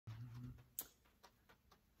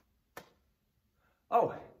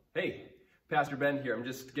Oh, hey, Pastor Ben here. I'm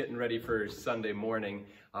just getting ready for Sunday morning.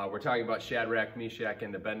 We're talking about Shadrach, Meshach,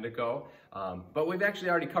 and Abednego. But we've actually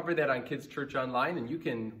already covered that on Kids Church Online, and you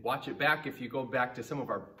can watch it back if you go back to some of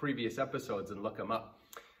our previous episodes and look them up.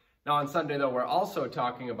 Now on Sunday, though, we're also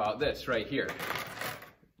talking about this right here.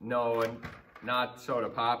 No, not soda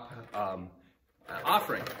pop.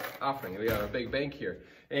 Offering. We got a big bank here.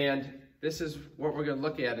 And this is what we're going to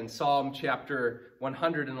look at in Psalm chapter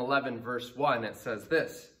 111, verse 1. It says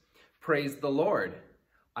this: Praise the Lord.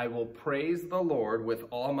 I will praise the Lord with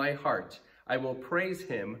all my heart. I will praise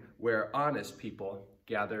him where honest people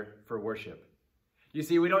gather for worship. You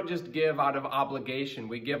see, we don't just give out of obligation.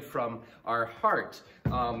 We give from our heart.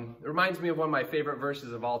 It reminds me of one of my favorite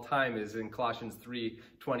verses of all time is in Colossians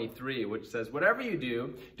 3:23, which says, whatever you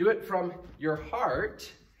do, do it from your heart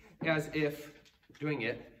as if doing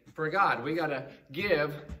it for God. We got to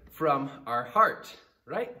give from our heart,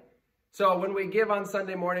 right? So when we give on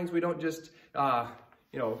Sunday mornings, we don't just,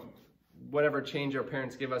 whatever change our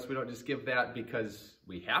parents give us, we don't just give that because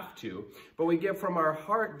we have to, but we give from our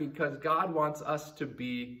heart because God wants us to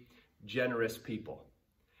be generous people.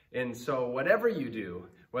 And so whatever you do,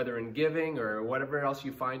 whether in giving or whatever else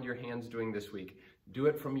you find your hands doing this week, do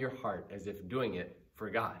it from your heart as if doing it for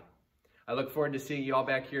God. I look forward to seeing you all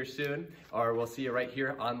back here soon, or we'll see you right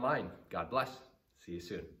here online. God bless. See you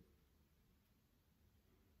soon.